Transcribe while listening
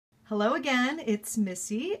Hello again, it's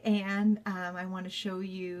Missy, and I want to show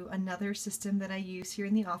you another system that I use here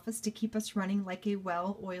in the office to keep us running like a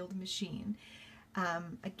well-oiled machine.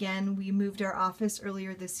 Again, we moved our office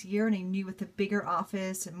earlier this year, and I knew with a bigger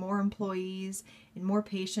office and more employees and more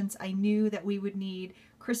patients, I knew that we would need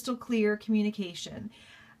crystal clear communication.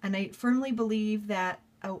 And I firmly believe that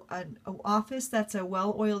an office that's a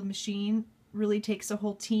well-oiled machine really takes a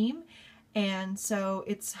whole team. And so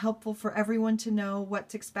it's helpful for everyone to know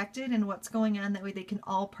what's expected and what's going on. That way they can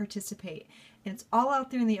all participate. And it's all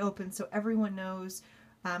out there in the open so everyone knows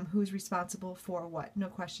who's responsible for what. No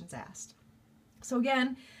questions asked. So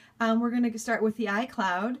again, we're going to start with the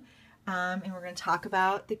iCloud, and we're going to talk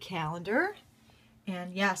about the calendar.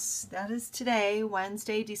 And yes, that is today,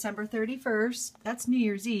 Wednesday, December 31st. That's New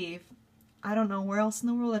Year's Eve. I don't know where else in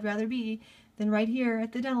the world I'd rather be than right here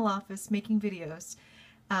at the dental office making videos.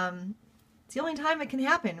 It's the only time it can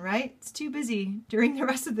happen, right? It's too busy during the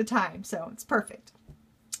rest of the time, so it's perfect.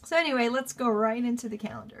 So anyway, let's go right into the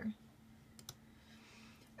calendar.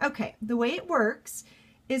 Okay, the way it works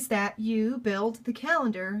is that you build the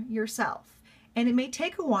calendar yourself. And it may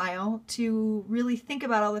take a while to really think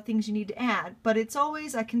about all the things you need to add, but it's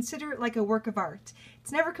always, I consider it like a work of art.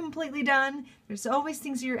 It's never completely done. There's always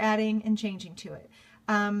things you're adding and changing to it.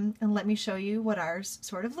 And let me show you what ours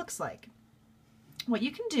sort of looks like. What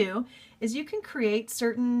you can do is you can create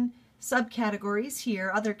certain subcategories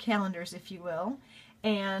here, other calendars if you will,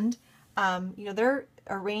 and you know, they're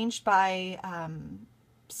arranged by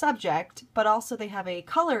subject, but also they have a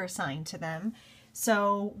color assigned to them.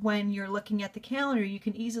 So when you're looking at the calendar, you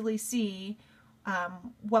can easily see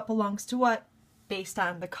what belongs to what based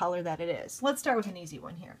on the color that it is. Let's start with an easy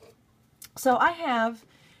one here. So I have,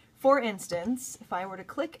 for instance, if I were to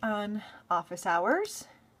click on office hours,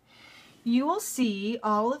 you will see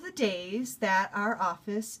all of the days that our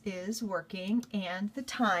office is working and the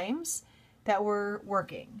times that we're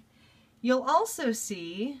working. You'll also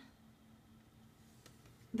see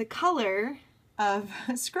the color of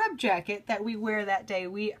a scrub jacket that we wear that day.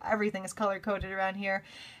 Everything is color coded around here,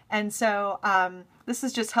 and so this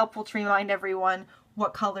is just helpful to remind everyone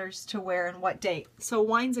what colors to wear and what date. So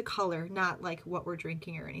wine's a color, not like what we're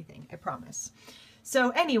drinking or anything, I promise.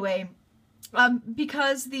 So anyway,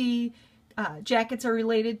 because the jackets are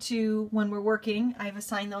related to when we're working, I've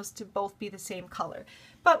assigned those to both be the same color.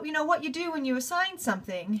 But you know what you do when you assign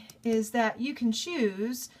something is that you can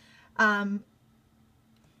choose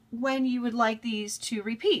when you would like these to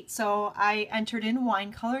repeat. So I entered in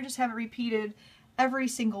wine color, just have it repeated every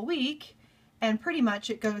single week, and pretty much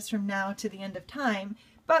it goes from now to the end of time,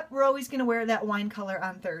 but we're always going to wear that wine color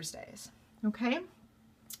on Thursdays. Okay?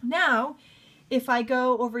 Now, if I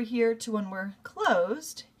go over here to when we're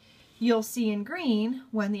closed, you'll see in green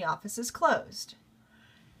when the office is closed.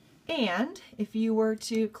 And if you were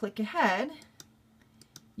to click ahead,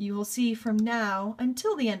 you will see from now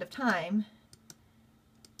until the end of time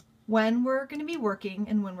when we're going to be working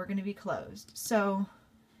and when we're going to be closed. So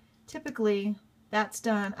typically that's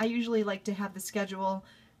done. I usually like to have the schedule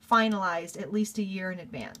finalized at least a year in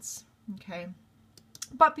advance. Okay,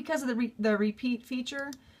 but because of the repeat feature,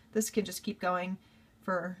 this can just keep going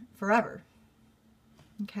for forever.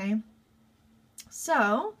 Okay,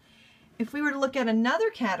 so if we were to look at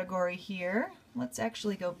another category here, let's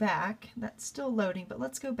actually go back. That's still loading, but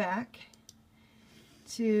let's go back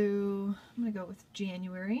to, I'm going to go with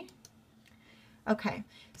January. Okay,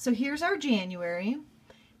 so here's our January.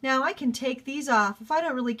 Now I can take these off. If I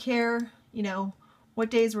don't really care, you know,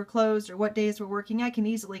 what days we're closed or what days we're working, I can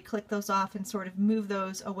easily click those off and sort of move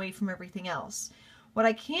those away from everything else. What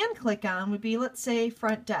I can click on would be, let's say,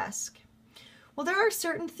 front desk. Well, there are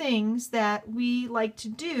certain things that we like to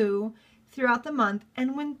do throughout the month,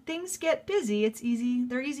 and when things get busy,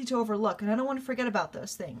 they're easy to overlook, and I don't want to forget about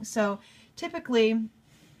those things. So typically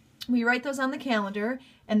we write those on the calendar,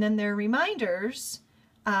 and then there are reminders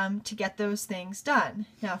to get those things done.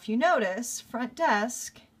 Now if you notice, front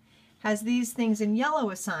desk has these things in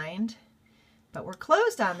yellow assigned, but we're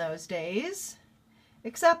closed on those days,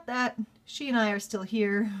 except that she and I are still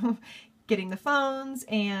here getting the phones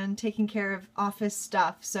and taking care of office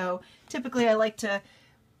stuff. So typically I like to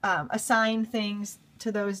assign things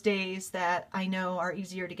to those days that I know are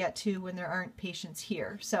easier to get to when there aren't patients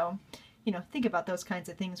here. So, you know, think about those kinds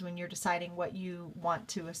of things when you're deciding what you want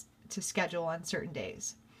to schedule on certain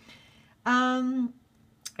days. All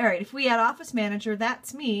right, if we add office manager,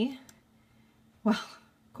 that's me. Well,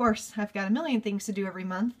 of course, I've got a million things to do every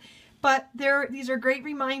month, but these are great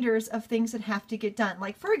reminders of things that have to get done.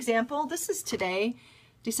 Like, for example, this is today,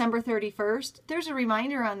 December 31st. There's a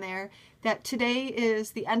reminder on there that today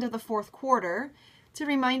is the end of the fourth quarter. It's a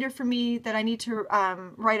reminder for me that I need to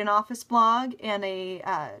write an office blog and a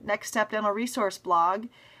Next Step Dental Resource blog.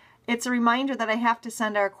 It's a reminder that I have to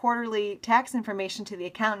send our quarterly tax information to the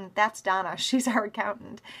accountant. That's Donna. She's our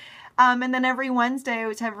accountant. And then every Wednesday, I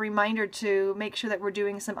always have a reminder to make sure that we're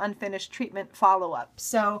doing some unfinished treatment follow-up.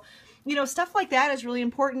 So, you know, stuff like that is really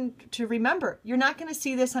important to remember. You're not going to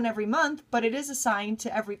see this on every month, but it is assigned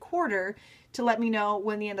to every quarter to let me know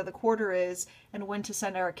when the end of the quarter is and when to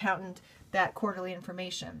send our accountant that quarterly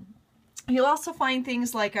information. You'll also find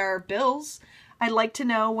things like our bills. I'd like to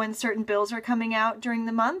know when certain bills are coming out during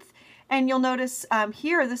the month. And you'll notice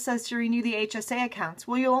here this says to renew the HSA accounts.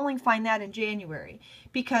 Well, you'll only find that in January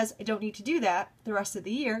because I don't need to do that the rest of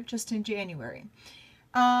the year, just in January.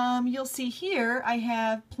 You'll see here I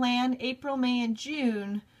have plan April, May, and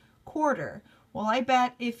June quarter. Well, I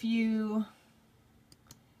bet if you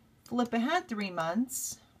flip ahead 3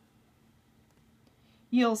 months,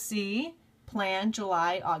 you'll see plan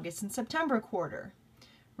July, August, and September quarter.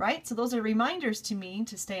 Right? So those are reminders to me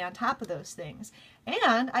to stay on top of those things.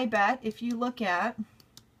 And I bet if you look at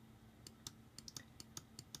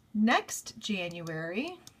next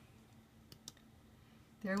January,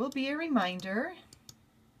 there will be a reminder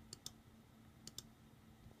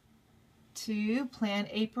to plan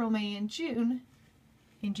April, May, and June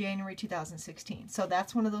in January 2016. So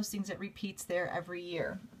that's one of those things that repeats there every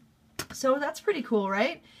year. So that's pretty cool,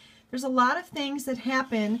 right? There's a lot of things that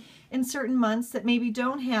happen in certain months that maybe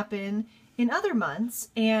don't happen in other months,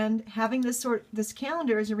 and having this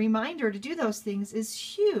calendar as a reminder to do those things is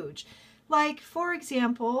huge. Like, for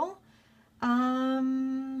example,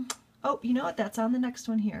 oh, you know what? That's on the next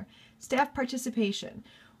one here. Staff participation.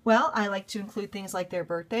 Well, I like to include things like their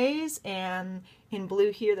birthdays, and in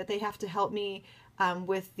blue here that they have to help me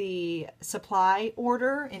with the supply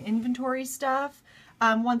order and inventory stuff.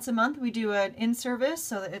 Once a month we do an in-service,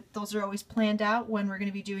 so that those are always planned out when we're going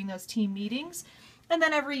to be doing those team meetings. And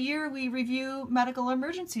then every year we review medical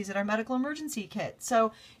emergencies at our medical emergency kit.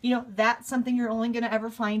 So, you know, that's something you're only going to ever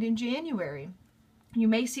find in January. You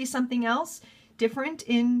may see something else different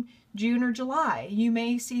in June or July. You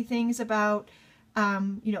may see things about,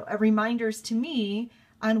 you know, reminders to me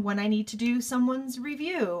on when I need to do someone's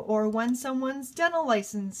review, or when someone's dental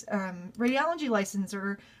license, radiology license,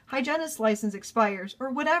 or hygienist license expires,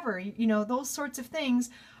 or whatever. You know, those sorts of things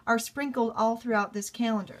are sprinkled all throughout this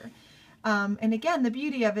calendar. And again, the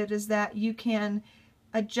beauty of it is that you can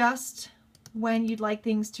adjust when you'd like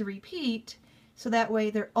things to repeat, so that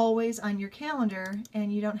way they're always on your calendar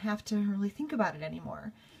and you don't have to really think about it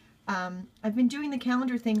anymore. I've been doing the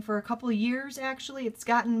calendar thing for a couple of years, actually. It's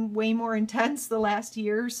gotten way more intense the last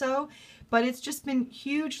year or so, but it's just been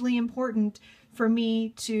hugely important for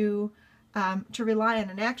me to rely on.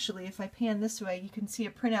 And actually, if I pan this way, you can see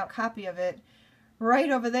a printout copy of it right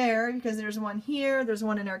over there, because there's one here, there's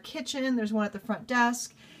one in our kitchen, there's one at the front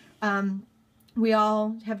desk. We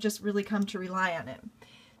all have just really come to rely on it.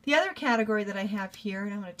 The other category that I have here,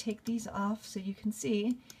 and I'm going to take these off so you can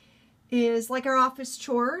see, is like our office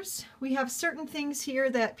chores. We have certain things here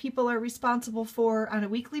that people are responsible for on a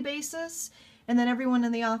weekly basis, and then everyone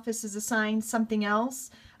in the office is assigned something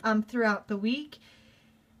else throughout the week.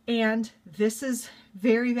 And this is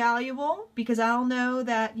very valuable because I'll know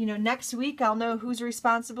that, you know, next week I'll know who's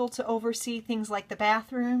responsible to oversee things like the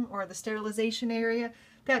bathroom or the sterilization area.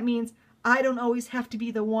 That means I don't always have to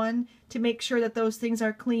be the one to make sure that those things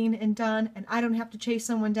are clean and done, and I don't have to chase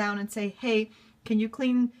someone down and say, hey, can you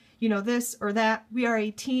clean, you know, this or that. We are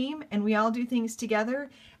a team and we all do things together,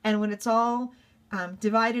 and when it's all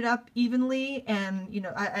divided up evenly, and you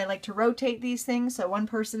know, I like to rotate these things so one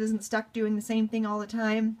person isn't stuck doing the same thing all the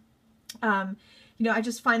time. You know, I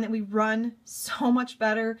just find that we run so much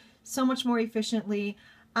better, so much more efficiently.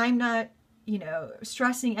 I'm not, you know,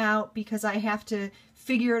 stressing out because I have to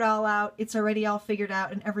figure it all out. It's already all figured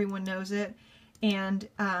out and everyone knows it. And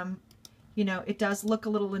you know, it does look a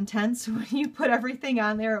little intense when you put everything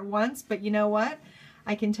on there at once, but you know what?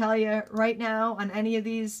 I can tell you right now, on any of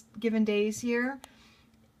these given days here,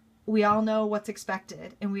 we all know what's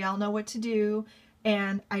expected and we all know what to do,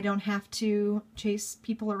 and I don't have to chase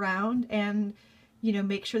people around and, you know,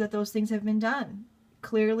 make sure that those things have been done.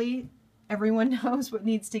 Clearly, everyone knows what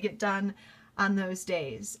needs to get done on those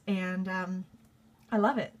days, and I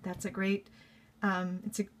love it. That's a great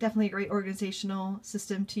definitely a great organizational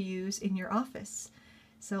system to use in your office.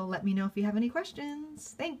 So let me know if you have any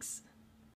questions. Thanks.